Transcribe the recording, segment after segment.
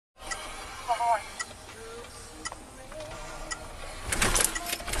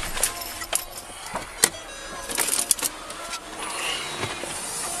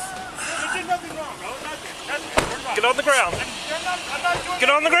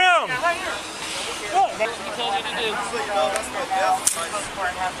room. Yeah, right here. Good. That's what he told you to do.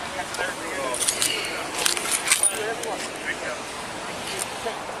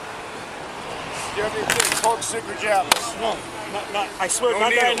 Do you have anything poke, sick, or jabless? No, not. I swear,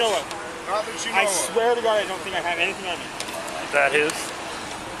 not that I know of. Not that you know I swear to God, I don't think I have anything on me. Is that his?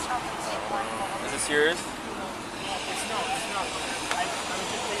 Is this yours? It's not. I was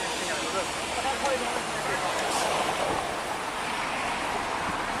just taking a thing out. Look.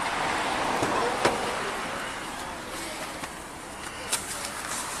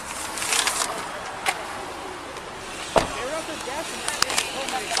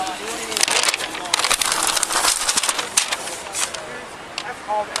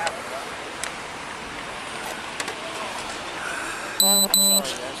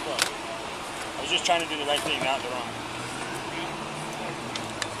 Sorry, guys. Well, I was just trying to do the right thing, not the wrong.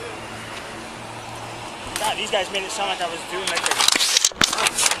 God, these guys made it sound like I was doing like a...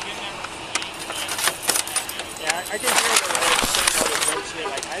 Yeah, I can hear the way they're saying all this road shit.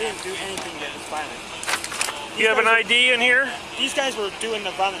 Like, I didn't do anything that was violent. You have an ID in here? These guys were doing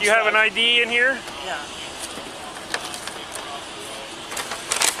the violent You have an ID in here? Yeah.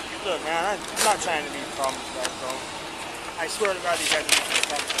 Look, man, I'm not trying to be problems, guys, bro. I swear to God, these guys are not going to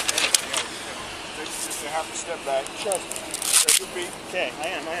talk about anything else. Just have to step back. Trust me. There could be. Okay,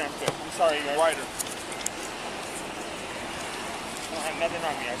 I am. Okay. I'm sorry, guys. Wider. I don't have nothing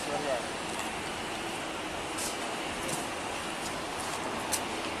on me, I swear to God.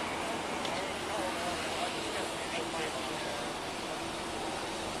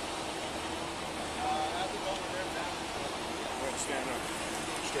 Stand up.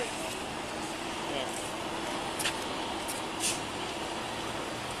 Straight. Yeah.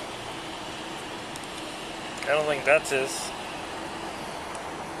 I don't think that's his.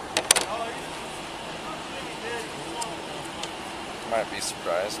 Might be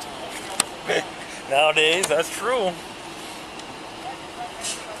surprised. Nowadays, that's true.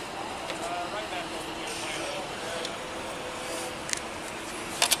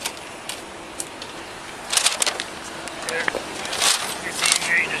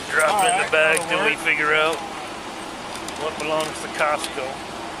 Drop it in the bag till we figure out what belongs to Costco.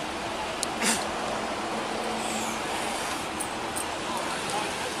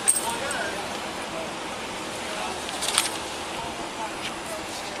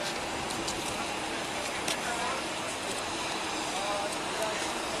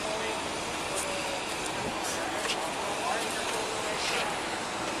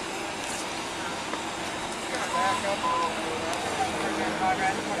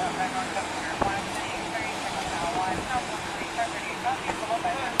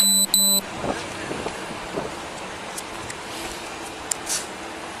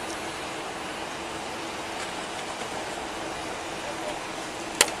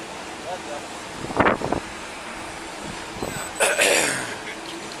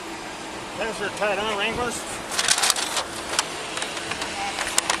 Pants are tight on, Wranglers?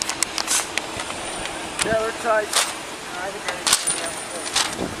 Yeah, they're tight.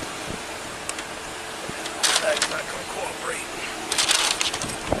 That's not going to cooperate.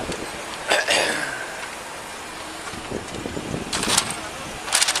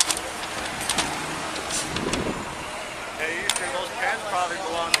 Hey, you think those pants probably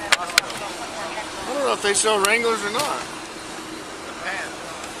belong to Costco? I don't know if they sell Wranglers or not. The pants.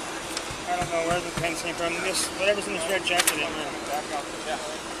 I don't know where the pants came from. This, whatever's in this red jacket, in there. Back up. Yeah.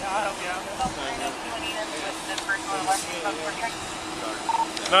 I'll help you out.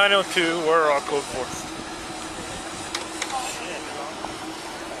 902, where are our code for?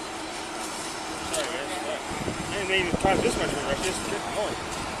 Sorry, guys. I didn't even cause this much of a rush. Just keep going.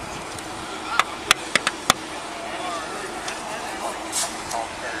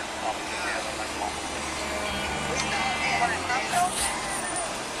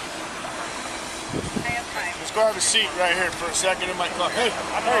 Let's go have a seat right here for a second in my car. Hey,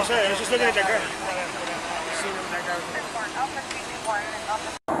 Sorry, I was just looking at that guy.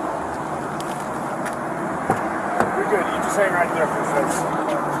 You're good. You just hang right there for a second.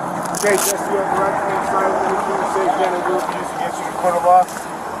 Okay, Jesse, you have the right to remain silent. Anything you say can and will be used against you in a court of law.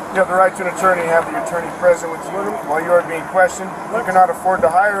 You have the right to an attorney and have the attorney present with you while you are being questioned. If you cannot afford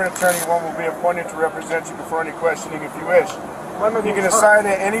to hire an attorney, one will be appointed to represent you before any questioning if you wish. You can decide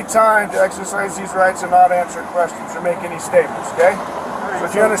at any time to exercise these rights and not answer questions or make any statements, okay? So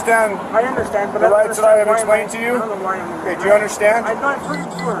do you understand? I understand, but the rights that I have explained to you? Okay, do you understand? I'm not pretty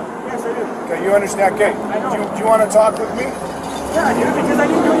sure. Yes, I do. Okay, you understand? Okay. Do you want to talk with me? Yeah, I do, because I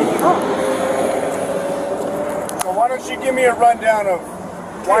didn't do anything wrong. So why don't you give me a rundown of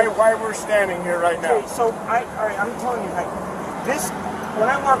why we're standing here right now? Okay, so all right, I'm telling you, like, this when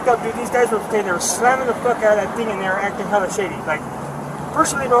I walked up, dude, these guys were they were slamming the fuck out of that thing and they were acting hella shady. Like,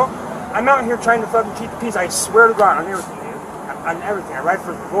 personally, bro, I'm out here trying to fucking keep the peace. I swear to God, on everything, dude. On everything. I ride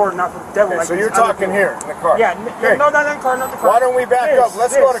for the Lord, not for the devil. Okay, like so you're talking here in the car? Yeah, okay. no, not in the car, not the car. Why don't we back up?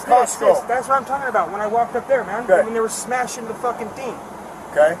 Let's go to Costco. That's what I'm talking about. When I walked up there, man, okay. when they were smashing the fucking thing.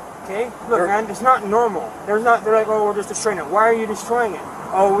 Okay. Okay. Look, man, it's not normal. They're like, oh, we're just destroying it. Why are you destroying it?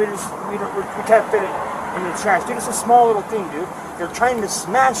 Oh, we can't fit it in the trash, dude. It's a small little thing, dude. They're trying to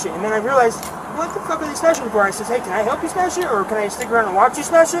smash it, and then I realized, what the fuck are they smashing it for? I says, hey, can I help you smash it, or can I stick around and watch you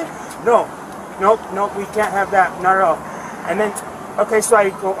smash it? No, nope, we can't have that, not at all. And then, okay, so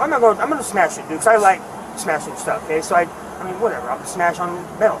I go, I'm gonna smash it, dude, because I like smashing stuff. Okay, so I mean, whatever, I'll smash on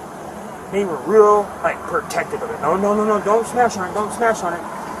metal. They were real, like, protective of it. No, don't smash on it,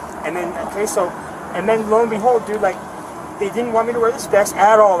 And then, okay, so, and then lo and behold, dude, like, they didn't want me to wear this vest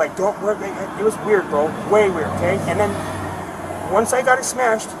at all. Like, don't wear it was weird, bro. Way weird, okay? And then, once I got it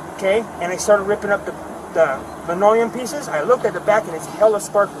smashed, okay, and I started ripping up the linoleum pieces, I looked at the back and it's hella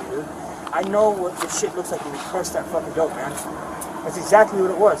sparkly, dude. I know what this shit looks like when you press that fucking dope, man. That's exactly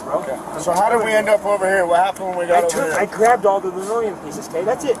what it was, bro. Okay. So how did we end up over here? What happened when we got over here? I grabbed all the linoleum pieces, okay?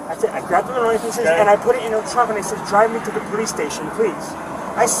 That's it. I grabbed the linoleum pieces and I put it in a trunk and I said, drive me to the police station, please.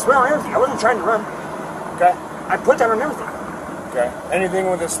 I swear on everything. I wasn't trying to run. Okay. I put that on everything. Okay. Anything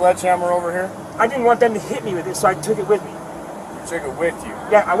with a sledgehammer over here? I didn't want them to hit me with it, so I took it with me. You took it with you?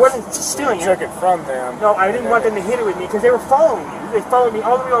 Yeah, I wasn't stealing it. You took it from them? No, I didn't want them to hit it with me because they were following me. They followed me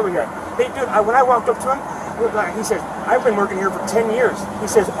all the way over here. When I walked up to him, he says, I've been working here for 10 years. He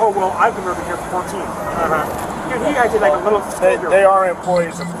says, oh, well, I've been working here for 14. Dude, he acted like a little schoolgirl. They are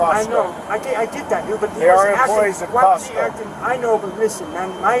employees of Costco. I know. I get that, dude, but they are employees of Costco. I know, but listen, man,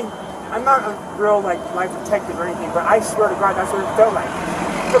 I'm not a real, like, life detective or anything, but I swear to God, that's what it felt like.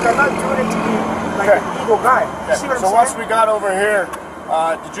 Look, I'm not doing it to be, like, an evil guy. You see what I'm saying? So once we got over here,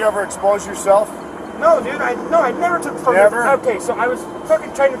 did you ever expose yourself? No, dude, I never took photos. Never? Okay, so I was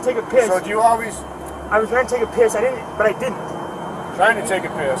fucking trying to take a piss. So do you always... I was trying to take a piss, but I didn't. Trying to take a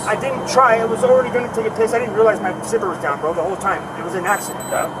piss? I didn't try, I was already going to take a piss. I didn't realize my zipper was down, bro, the whole time. It was an accident.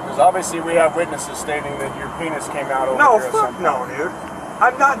 Yeah, because obviously we have witnesses stating that your penis came out over here. No, fuck no, dude.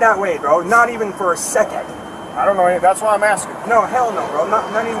 I'm not that way, bro. Not even for a second. I don't know. That's why I'm asking. No, hell no, bro.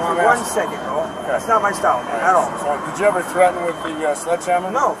 Not even for 1 second, bro. Okay. That's not my style, man, at all. So, did you ever threaten with the sledgehammer?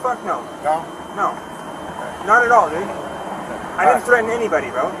 No, fuck no. No? No. Okay. Not at all, dude. I didn't threaten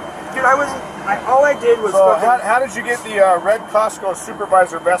anybody, bro. Dude, I wasn't... all I did was... So, how did you get the red Costco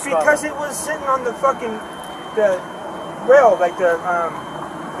supervisor vest on? Because it was sitting on the fucking... the rail, like the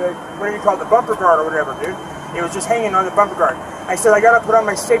what do you call it? The bumper guard or whatever, dude. It was just hanging on the bumper guard. I said, I gotta put on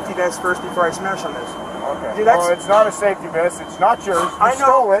my safety vest first before I smash on this. Okay. Dude, that's... Well, it's not a safety vest. It's not yours. You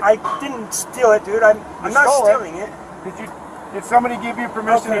stole it. I didn't steal it, dude. I'm not stealing it. Did somebody give you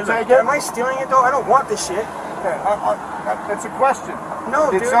permission to take it? Am I stealing it, though? I don't want this shit. Okay. That's a question.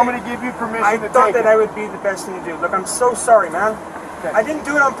 No, Did somebody give you permission to take it? I thought that would be the best thing to do. Look, I'm so sorry, man. Okay. I didn't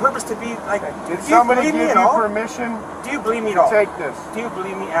do it on purpose to be like... Did somebody give you permission Do you believe me at all? to take this? Do you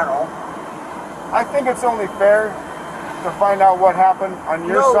believe me at all? I think it's only fair to find out what happened on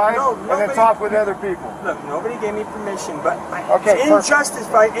your side and then talk with other people. Look, nobody gave me permission, but it's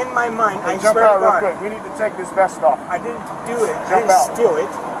injustified in my mind. I jump swear out to God. real quick. We need to take this vest off. I didn't do it. Jump I didn't out. steal it.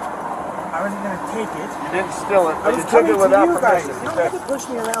 I wasn't going to take it. You didn't steal it, but I was you took it without permission. You don't have to push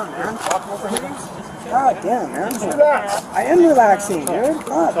me around, man. God damn, man. Relax. I am relaxing, dude.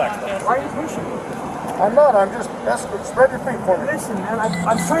 God. Why are you pushing me? I'm not. I'm just... Spread your feet for me. Listen, man.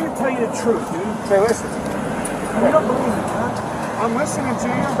 I'm trying to tell you the truth, dude. Okay, listen. You don't believe me, man. I'm listening to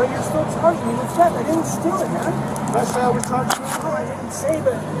you. But you're still charging me with theft. I didn't steal it, man. That's how we charged you. No, I didn't say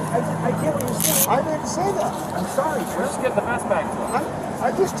that. I get what you're saying. I didn't say that. I'm sorry, sir. Just get the vest back. I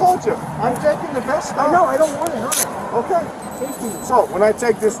just told you. I'm taking the vest off. I know. I don't want it. Okay. So, when I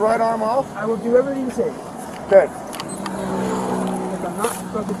take this right arm off? I will do everything you say. Good. Look, I'm not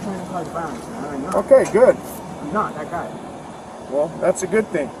fucking trying to cause violence, man. I'm not. Okay, good. I'm not that guy. Well, that's a good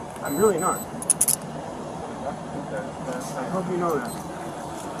thing. I'm really not. I hope you know that.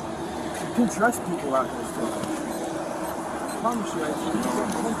 You can trust people out there still. I promise you, I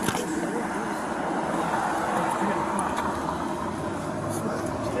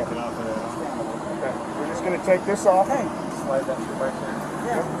Okay, we're just going to take this off. Hey. Slide that shit back there.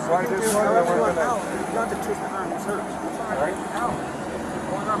 Yeah. Slide this one, and then we're going to... You don't have to twist my arm, it hurts. Alright.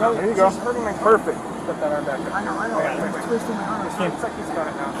 No, there you go. It's hurting my Perfect. Put that arm back there. I know. It's twisting my arm. It's like he's got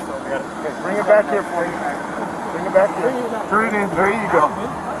it now, so we got it. Okay, bring it back here for you. Bring it back here. Turn it in. There you go.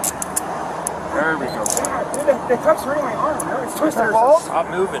 There we go. The cuff's hurting my arm. It's twisting. Stop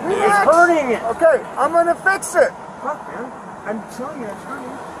moving, dude. It's hurting it. Okay, I'm going to fix it. Fuck, man. I'm telling you, it's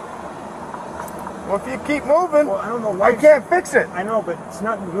hurting. Well, if you keep moving, Well, I don't know why. I can't fix it. I know, but it's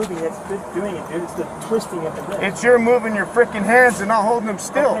not moving that's doing it, dude. It's the twisting of the wrist. It's you're moving your freaking hands and not holding them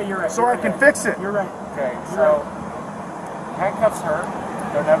still. Okay, you're right. So I can fix it. You're right. Okay, so handcuffs hurt.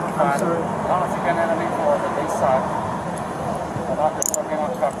 They're never fun. I'm sorry. I don't know if you've been in them before, but they suck. They're not good for being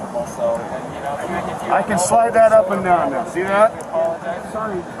uncomfortable. So, and you know, if you I can slide that up and down now. See that? I apologize.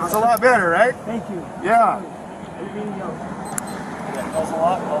 Sorry. It's a lot better, right? Thank you. Yeah. I didn't mean to yell. Yeah, it goes a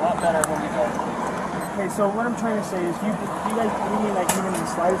lot better when we go. Okay, so what I'm trying to say is you guys mean like even in the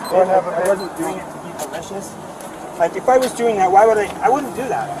slightest Don't bit, have a I bit. wasn't doing it to be malicious. Like if I was doing that, why would I wouldn't do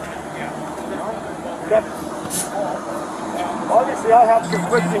that. Yeah. Obviously, I have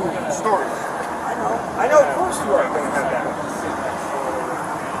conflicting stories. I know, of course you are going to have that.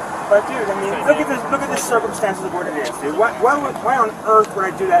 But dude, I mean, look at this circumstances of what it is, dude. Why on earth would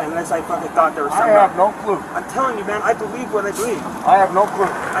I do that unless I fucking thought there was something? I have no clue. I'm telling you, man, I believe what I believe. I have no clue.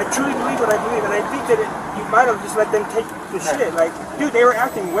 I truly believe what I believe, and I think that you might have just let them take the shit. Like, dude, they were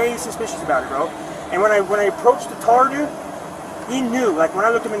acting way suspicious about it, bro. And when I approached the taller dude, he knew. Like when I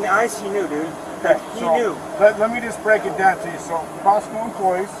looked him in the eyes, he knew, dude. Okay, He so knew. Let me just break it down to you. So, Costco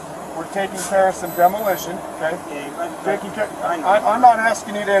employees, we're taking care of some demolition. Okay. Taking care. I'm not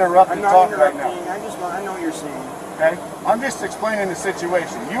asking you to interrupt and talk right now. I know what you're saying. Okay. I'm just explaining the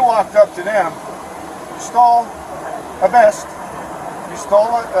situation. You walked up to them, you stole a vest, you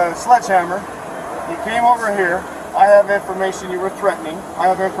stole a sledgehammer. You came over here. I have information you were threatening. I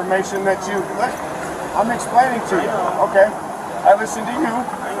have information that you. I'm explaining to you. Okay. I listen to you,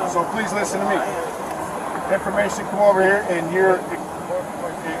 so please listen to me. Information come over here, and you're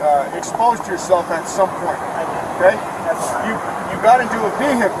exposed yourself at some point. Okay. You got into a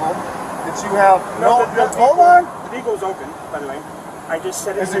vehicle that you have no. Hold on. The vehicle's open, by the way. I just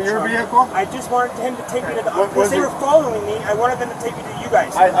said it. Is in it the your trunk. vehicle? I just wanted him to take me to the. Was Because they it- were following me. I wanted them to take me to you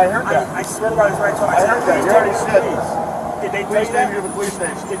guys. I heard that. I swear to God, that's what I told. I heard that. You already said. Did they tell Please you take that? me to the police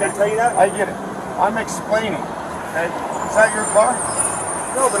station. Did they tell you that? I get it. I'm explaining. Okay. Is that your car?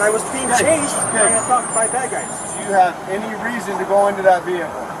 No, but I was being chased by bad guys. Do you have any reason to go into that vehicle?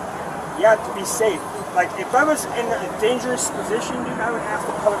 Yeah, to be safe. Like, if I was in a dangerous position, dude, I would ask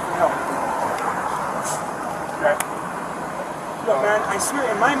the public for help. Okay. Look, man, I swear,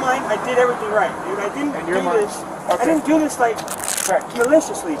 in my mind, I did everything right, dude. I didn't In do your mind? this. Okay. I didn't do this, like, Okay.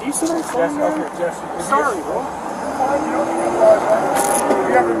 maliciously. Do you see what I'm saying, man? Okay, Jesse. Sorry, bro. Fine, you don't need to apologize. Have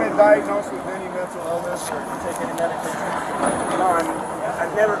you ever been diagnosed with any mental illness or take any medication? No,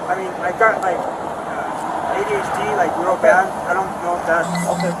 I've never, I mean, I got, like, ADHD, like, real bad. I don't know if that's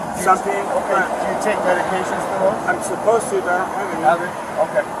something. Okay. Do you take medications for those? I'm supposed to, but I don't have any. Have it?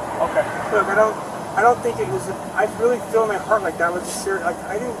 Okay. Okay. Look, I don't think it was. I really feel in my heart like that was serious. Like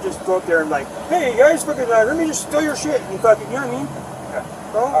I didn't just go up there and like, hey guys, fucking, let me just steal your shit and fucking, you know what I mean? Okay.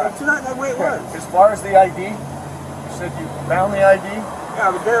 Bro, it's not that way it was. As far as the ID, you said you found the ID.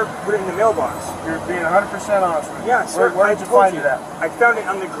 Yeah, but they're put it in the mailbox. You're being 100% honest with me. Yeah, sir. Where did you find it at? I found it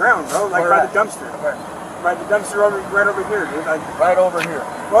on the ground, bro, like Where by at? the dumpster. Where? By the dumpster right over here, dude. Like, Right over here.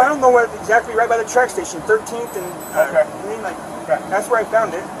 well, I don't know what exactly. Right by the track station, 13th and. Okay. I mean, like, Okay. that's where I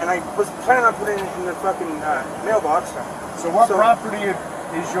found it, and I was planning on putting it in the fucking mailbox. So what property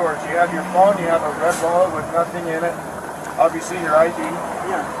is yours? You have your phone, you have a red wallet with nothing in it. Obviously your ID.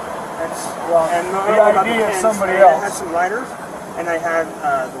 Yeah. That's Well, and the about ID of pens, somebody and else. I had some lighters, and I had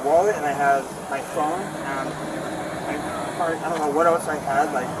the wallet, and I had my phone. I don't know what else I had,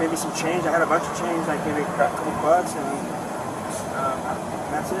 like maybe some change. I had a bunch of change, like maybe a couple bucks, and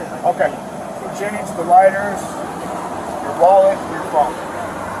that's it. Like, Okay. So change, the lighters, your wallet, your phone.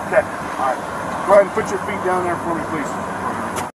 Okay. All right. Go ahead and put your feet down there for me, please.